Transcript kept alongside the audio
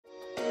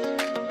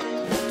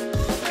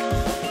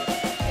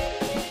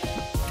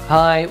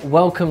Hi,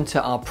 welcome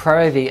to our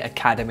ProAV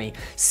Academy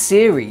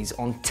series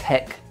on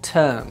tech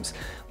terms,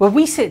 where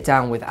we sit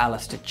down with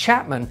Alister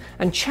Chapman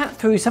and chat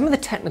through some of the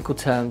technical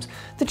terms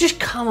that just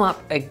come up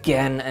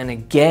again and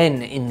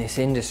again in this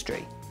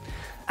industry.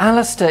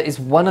 Alister is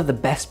one of the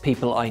best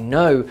people I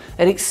know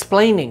at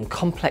explaining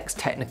complex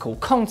technical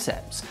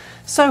concepts,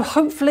 so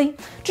hopefully,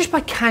 just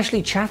by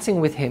casually chatting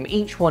with him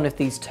each one of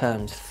these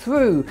terms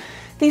through,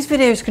 these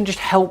videos can just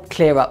help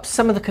clear up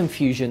some of the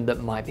confusion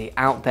that might be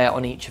out there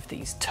on each of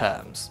these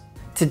terms.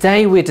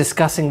 Today we're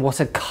discussing what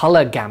a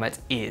color gamut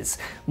is,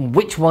 and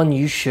which one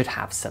you should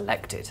have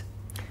selected.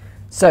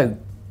 So,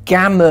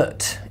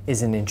 gamut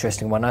is an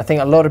interesting one. I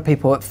think a lot of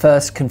people at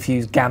first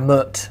confuse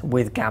gamut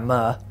with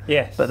gamma.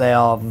 Yes. But they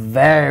are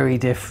very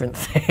different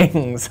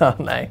things,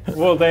 aren't they?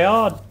 Well, they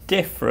are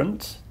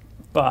different,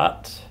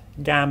 but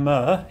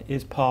gamma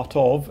is part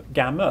of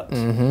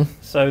gamut.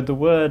 So the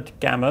word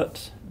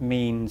gamut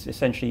means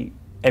essentially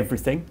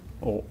everything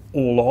or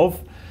all of,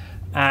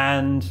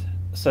 and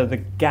so the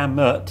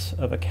gamut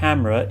of a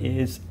camera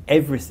is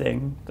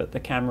everything that the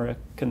camera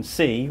can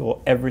see or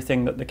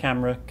everything that the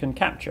camera can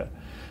capture.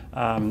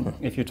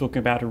 If you're talking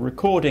about a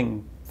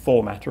recording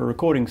format or a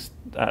recording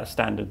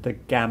standard, the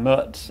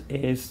gamut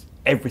is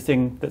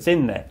everything that's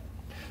in there.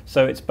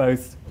 So it's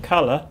both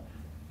color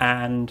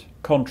and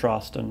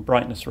contrast and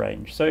brightness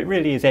range. So it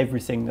really is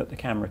everything that the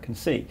camera can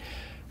see.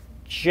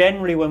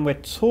 Generally, when we're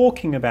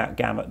talking about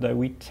gamut, though,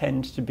 we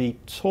tend to be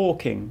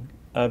talking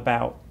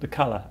about the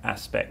color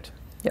aspect.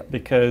 Yep.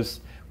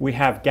 Because we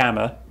have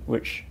gamma,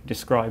 which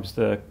describes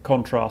the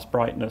contrast,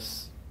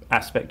 brightness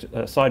aspect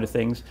side of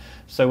things.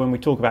 So when we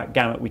talk about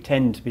gamut, we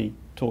tend to be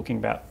talking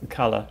about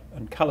color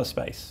and color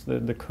space.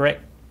 The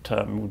correct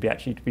term would be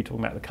actually to be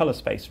talking about the color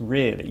space,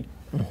 really.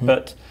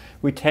 But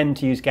we tend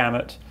to use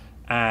gamut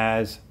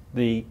as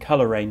the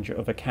color range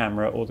of a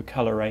camera or the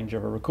color range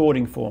of a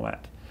recording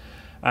format.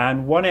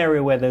 And one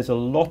area where there's a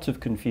lot of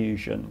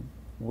confusion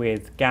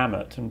with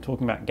gamut, and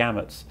talking about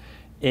gamuts,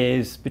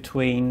 is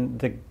between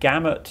the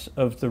gamut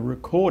of the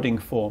recording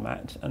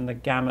format and the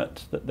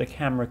gamut that the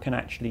camera can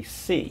actually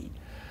see.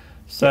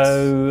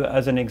 So,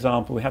 as an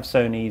example, we have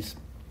Sony's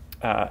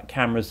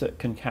cameras that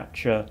can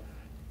capture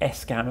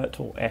S-gamut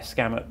or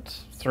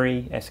S-gamut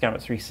 3,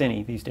 S-gamut 3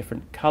 Cine, these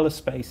different color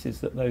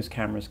spaces that those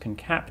cameras can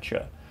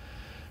capture.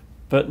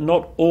 But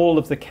not all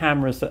of the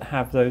cameras that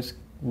have those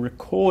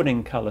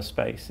recording color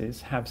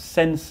spaces have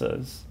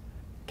sensors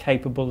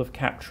capable of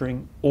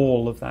capturing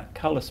all of that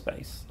color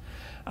space.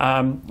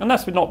 And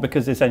that's not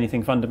because there's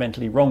anything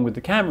fundamentally wrong with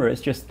the camera,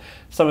 it's just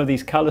some of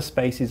these color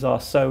spaces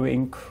are so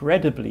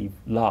incredibly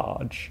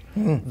large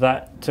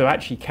that to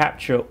actually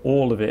capture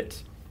all of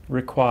it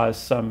requires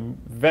some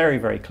very,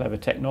 very clever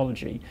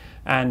technology.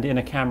 And in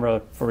a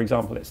camera, for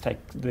example, let's take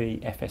the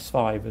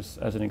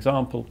FS5 as an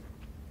example,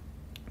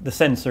 the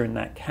sensor in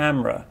that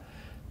camera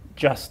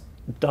just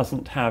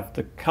doesn't have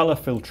the color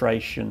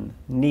filtration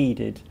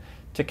needed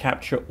to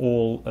capture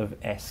all of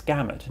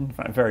S-gamut. In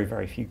fact, very,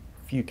 very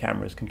few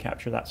cameras can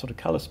capture that sort of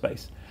color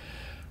space.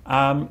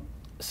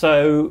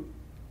 So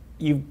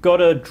you've got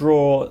to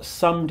draw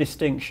some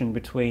distinction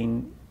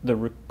between the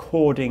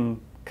recording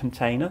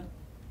container,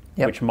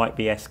 which might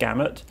be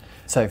S-gamut.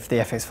 So if the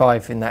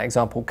FS5 in that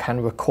example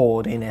can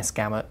record in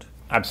S-gamut.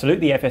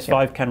 Absolutely,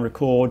 FS5 can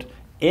record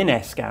in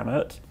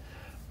S-gamut,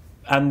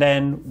 and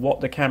then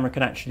what the camera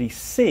can actually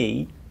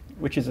see,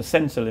 which is a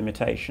sensor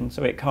limitation,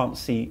 so it can't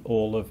see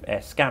all of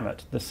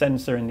S-gamut. The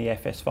sensor in the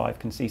FS5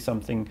 can see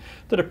something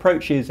that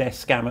approaches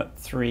S-gamut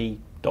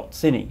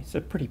 3.Cine. It's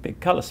a pretty big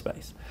color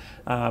space.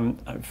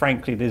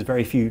 Frankly, there's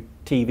very few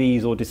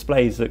TVs or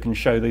displays that can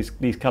show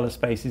these color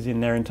spaces in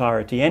their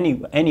entirety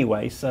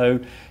anyway, so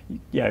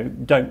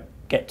don't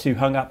get too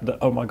hung up that,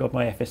 oh my god,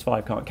 my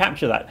FS5 can't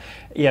capture that.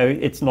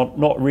 It's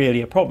not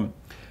really a problem.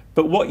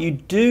 But what you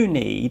do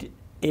need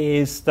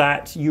is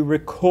that you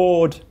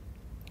record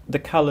the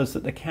colors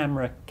that the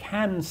camera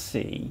can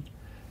see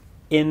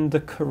in the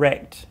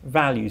correct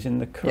values, in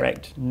the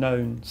correct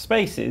known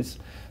spaces,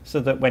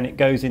 so that when it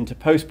goes into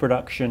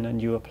post-production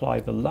and you apply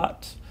the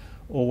LUT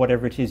or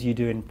whatever it is you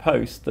do in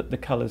post, that the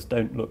colors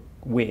don't look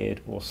weird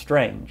or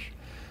strange.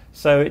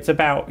 So it's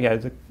about,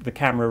 the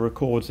camera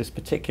records this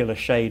particular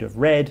shade of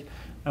red,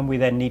 and we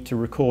then need to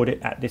record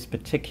it at this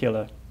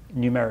particular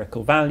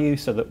numerical value,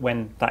 so that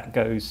when that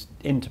goes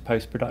into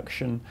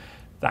post-production,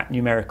 that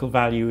numerical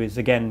value is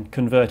again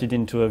converted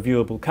into a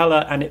viewable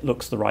color and it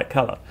looks the right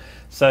color.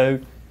 So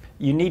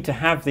you need to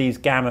have these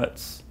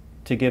gamuts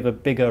to give a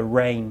bigger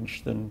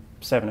range than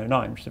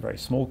 709, which is a very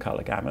small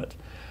color gamut.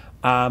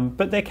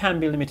 But there can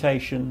be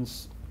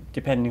limitations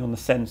depending on the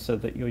sensor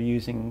that you're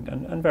using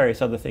and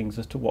various other things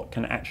as to what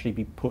can actually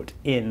be put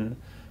in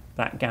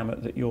that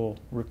gamut that you're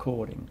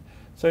recording.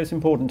 So it's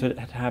important to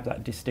have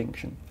that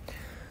distinction.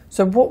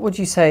 So what would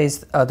you say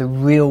are the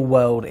real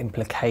world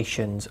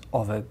implications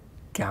of a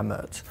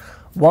gamut?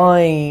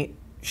 Why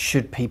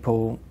should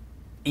people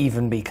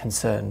even be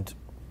concerned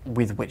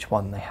with which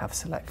one they have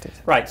selected?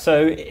 Right,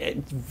 so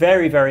it's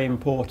very, very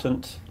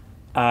important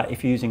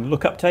if you're using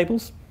lookup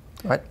tables.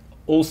 Right.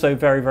 Also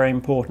very, very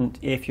important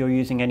if you're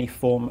using any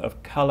form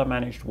of color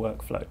managed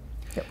workflow.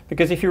 Yep.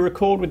 Because if you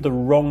record with the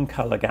wrong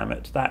color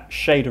gamut, that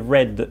shade of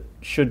red that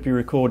should be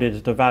recorded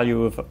at a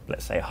value of,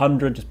 let's say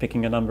 100, just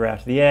picking a number out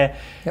of the air,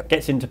 Yep.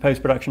 gets into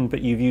post-production,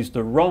 but you've used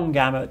the wrong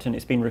gamut and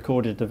it's been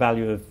recorded at a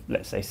value of,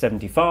 let's say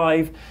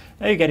 75,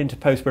 now you get into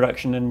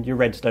post-production and your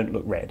reds don't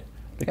look red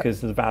because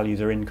the values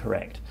are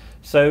incorrect.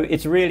 So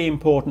it's really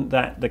important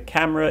that the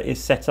camera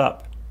is set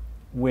up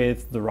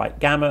with the right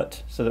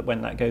gamut so that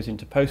when that goes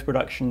into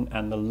post-production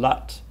and the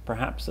LUT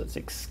perhaps that's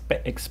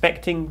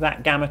expecting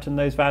that gamut and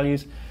those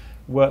values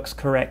works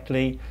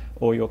correctly,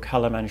 or your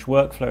color managed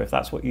workflow, if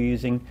that's what you're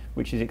using,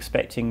 which is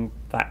expecting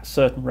that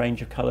certain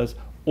range of colors,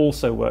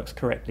 also works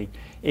correctly.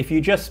 If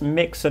you just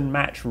mix and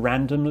match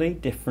randomly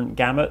different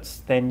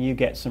gamuts, then you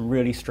get some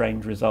really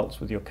strange results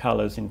with your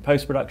colors. In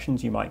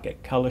post-productions, you might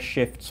get color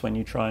shifts when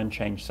you try and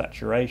change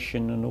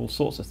saturation and all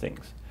sorts of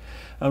things.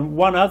 And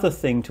one other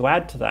thing to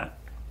add to that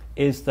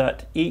is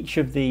that each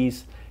of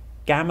these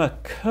gamma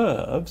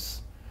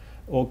curves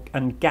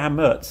and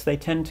gamuts, they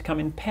tend to come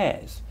in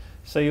pairs.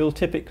 So you'll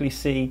typically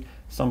see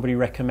somebody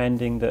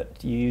recommending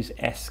that you use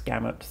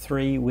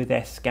S-gamut3 with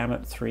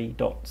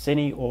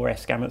S-gamut3.cine or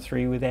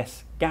S-gamut3 with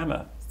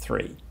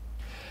S-gamma3.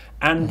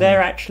 And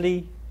they're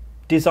actually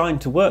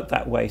designed to work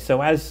that way.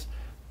 So as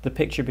the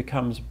picture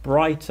becomes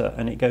brighter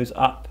and it goes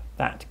up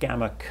that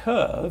gamma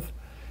curve,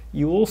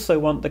 you also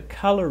want the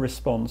color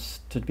response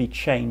to be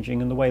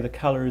changing and the way the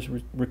color is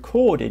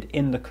recorded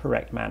in the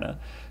correct manner,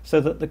 so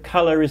that the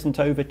color isn't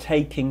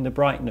overtaking the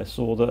brightness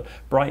or the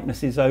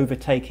brightness is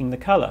overtaking the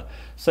color.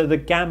 So the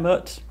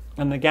gamut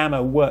and the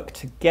gamma work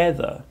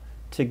together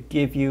to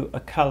give you a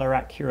color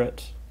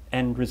accurate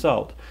end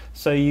result.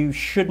 So you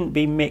shouldn't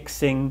be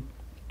mixing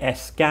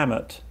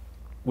S-gamut,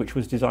 which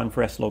was designed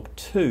for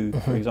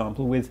S-log2, for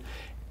example, with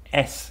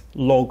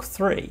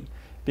S-log3,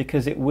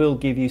 because it will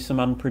give you some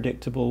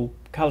unpredictable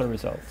color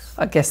results.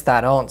 I guess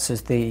that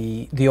answers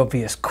the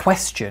obvious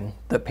question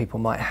that people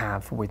might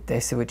have with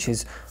this, which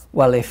is,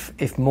 well,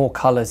 if more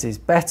colors is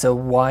better,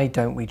 why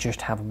don't we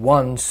just have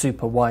one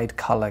super wide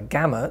color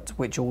gamut,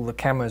 which all the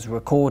cameras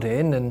record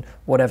in, and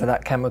whatever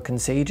that camera can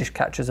see just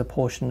captures a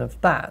portion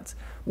of that?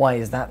 Why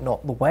is that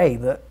not the way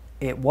that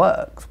it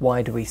works?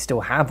 Why do we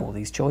still have all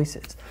these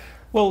choices?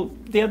 Well,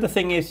 the other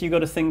thing is you've got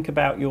to think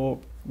about your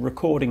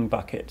recording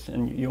bucket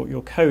and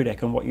your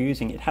codec and what you're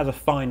using. It has a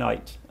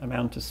finite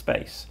amount of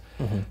space.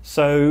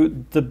 So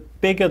the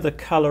bigger the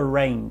color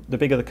range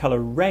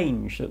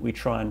that we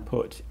try and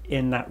put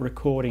in that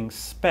recording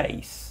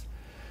space,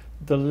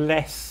 the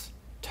less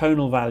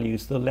tonal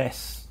values, the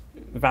less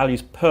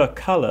values per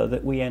color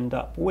that we end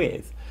up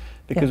with.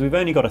 Because we've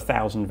only got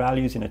 1,000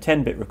 values in a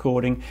 10-bit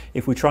recording.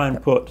 If we try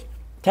and put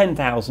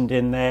 10,000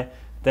 in there,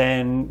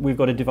 then we've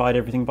got to divide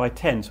everything by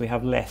 10, so we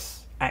have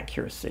less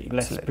accuracy,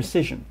 less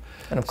precision.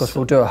 And of course,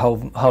 we'll do a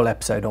whole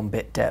episode on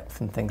bit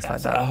depth and things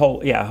like that. A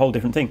whole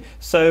different thing.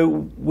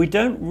 So we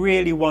don't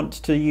really want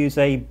to use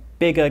a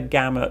bigger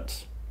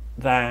gamut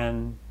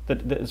than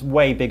that is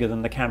way bigger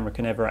than the camera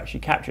can ever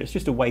actually capture. It's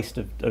just a waste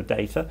of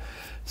data.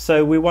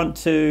 So we want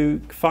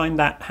to find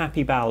that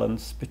happy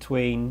balance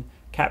between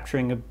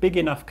capturing a big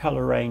enough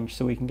color range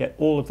so we can get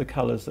all of the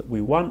colors that we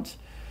want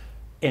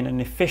in an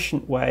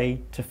efficient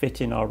way to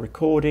fit in our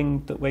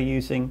recording that we're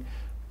using,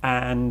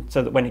 and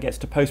so that when it gets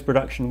to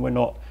post-production, we're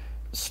not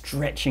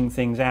stretching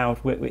things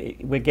out.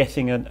 We're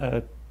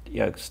getting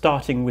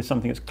starting with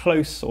something that's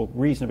close or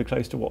reasonably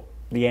close to what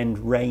the end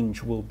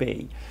range will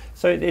be.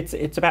 So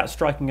it's about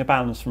striking a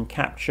balance from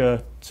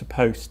capture to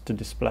post to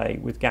display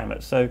with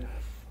gamut. So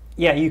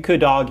yeah, you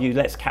could argue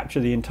let's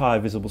capture the entire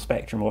visible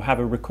spectrum, or have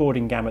a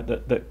recording gamut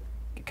that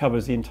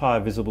covers the entire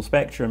visible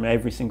spectrum,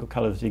 every single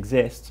color that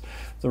exists.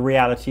 The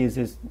reality is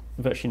there's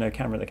virtually no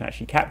camera that can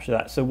actually capture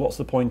that. So what's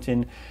the point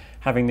in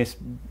having this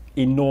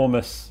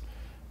enormous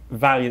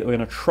value that we're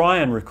going to try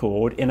and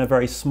record in a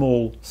very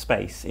small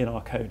space in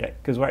our codec,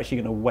 because we're actually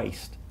going to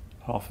waste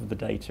half of the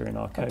data in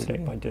our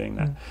codec by doing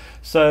that.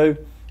 So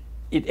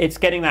it's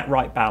getting that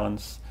right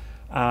balance.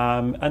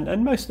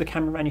 And most of the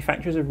camera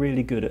manufacturers are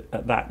really good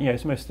at that.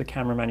 So most of the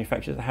camera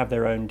manufacturers that have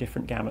their own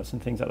different gamuts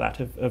and things like that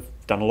have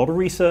done a lot of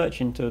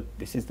research into,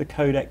 this is the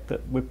codec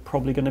that we're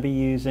probably going to be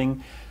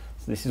using,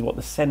 so this is what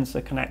the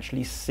sensor can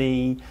actually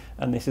see,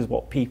 and this is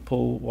what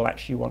people will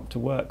actually want to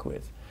work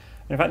with.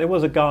 And in fact, there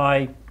was a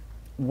guy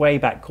way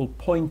back called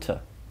Pointer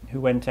who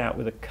went out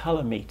with a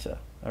color meter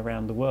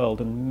around the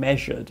world and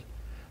measured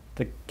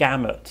the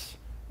gamut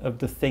of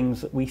the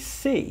things that we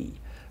see.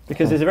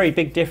 Because there's a very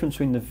big difference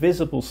between the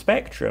visible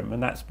spectrum,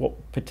 and that's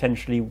what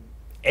potentially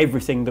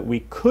everything that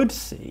we could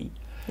see,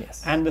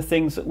 and the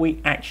things that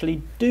we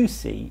actually do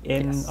see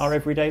in our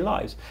everyday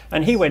lives.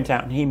 And he went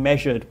out and he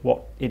measured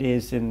what it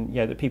is in,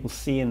 that people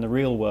see in the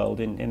real world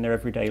in their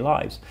everyday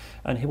lives.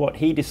 And what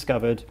he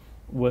discovered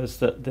was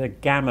that the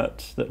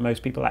gamut that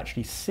most people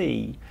actually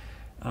see,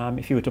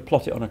 if you were to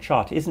plot it on a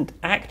chart, isn't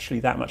actually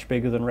that much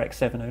bigger than Rec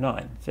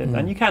 709. So,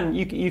 and you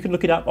can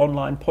look it up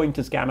online,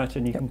 Pointer's gamut,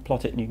 and you can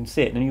plot it and you can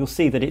see it, and you'll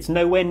see that it's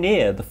nowhere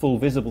near the full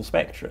visible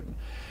spectrum.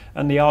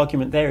 And the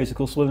argument there is, of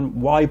course, well,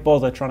 why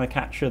bother trying to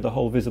capture the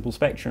whole visible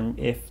spectrum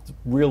if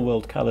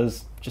real-world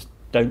colours just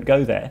don't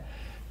go there?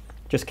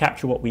 Just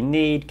capture what we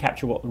need,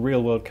 capture what the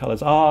real-world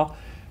colours are,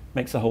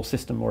 makes the whole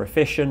system more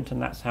efficient,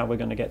 and that's how we're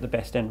going to get the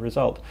best end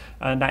result.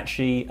 And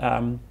actually,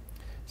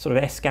 sort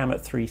of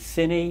S-Gamut 3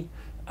 Cine,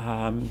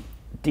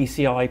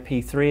 DCI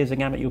P3 is a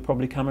gamut you'll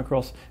probably come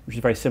across, which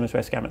is very similar to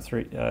S-Gamut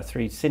 3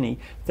 Cine.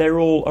 They're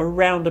all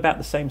around about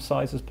the same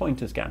size as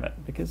Pointer's gamut,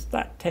 because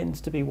that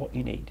tends to be what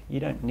you need. You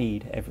don't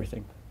need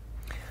everything.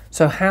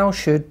 So how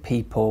should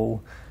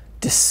people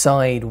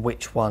decide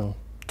which one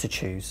to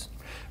choose?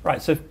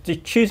 Right, so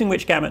choosing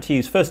which gamut to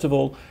use, first of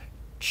all,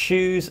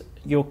 choose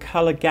your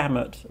colour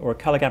gamut, or a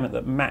colour gamut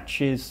that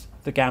matches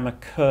the gamma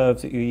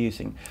curves that you're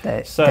using.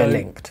 They're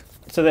linked.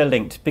 So they're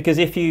linked, because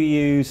if you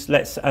use,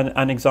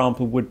 an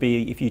example would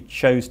be if you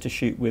chose to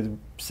shoot with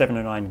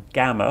 709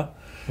 gamma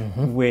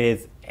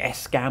with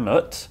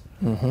S-Gamut,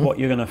 what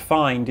you're going to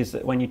find is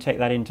that when you take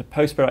that into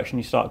post-production,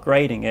 you start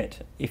grading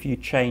it, if you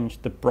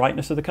change the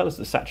brightness of the colours,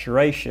 the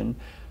saturation,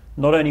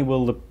 not only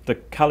will the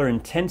colour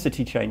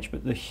intensity change,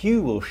 but the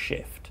hue will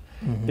shift,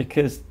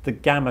 because the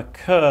gamma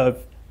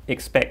curve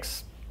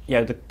expects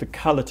the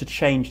colour to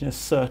change in a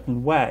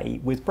certain way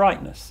with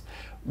brightness.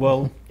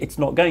 Well, it's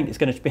not going, it's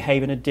going to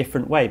behave in a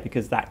different way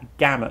because that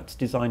gamut's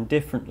designed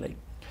differently.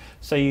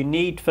 So you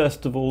need,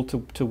 first of all,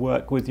 to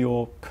work with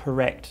your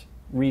correct,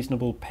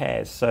 reasonable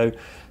pairs. So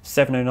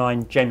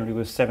 709 generally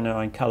with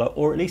 709 colour,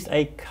 or at least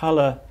a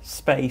colour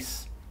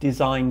space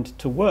designed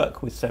to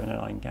work with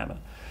 709 gamma.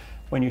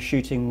 When you're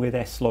shooting with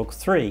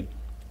S-Log3,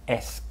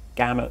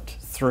 S-Gamut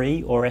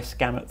 3 or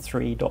S-Gamut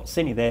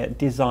 3.Cine, they're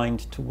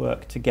designed to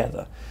work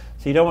together.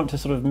 So you don't want to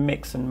sort of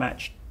mix and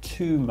match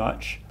too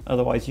much,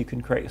 otherwise you can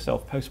create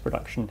yourself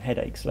post-production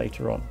headaches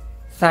later on.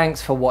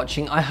 Thanks for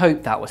watching, I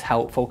hope that was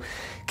helpful.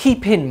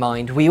 Keep in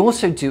mind we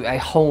also do a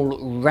whole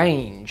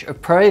range of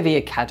ProAV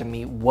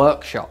Academy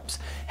workshops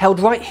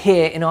held right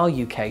here in our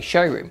UK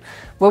showroom,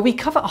 where we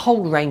cover a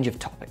whole range of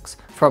topics,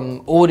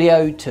 from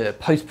audio to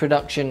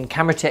post-production,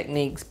 camera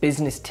techniques,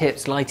 business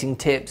tips, lighting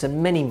tips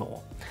and many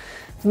more.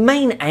 The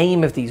main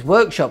aim of these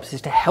workshops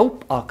is to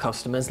help our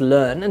customers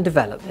learn and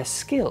develop their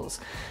skills.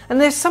 And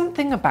there's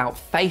something about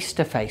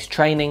face-to-face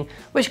training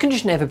which can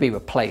just never be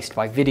replaced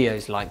by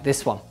videos like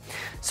this one.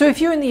 So if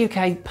you're in the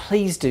UK,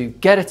 please do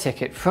get a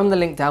ticket from the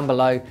link down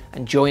below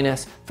and join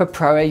us for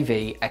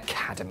ProAV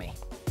Academy.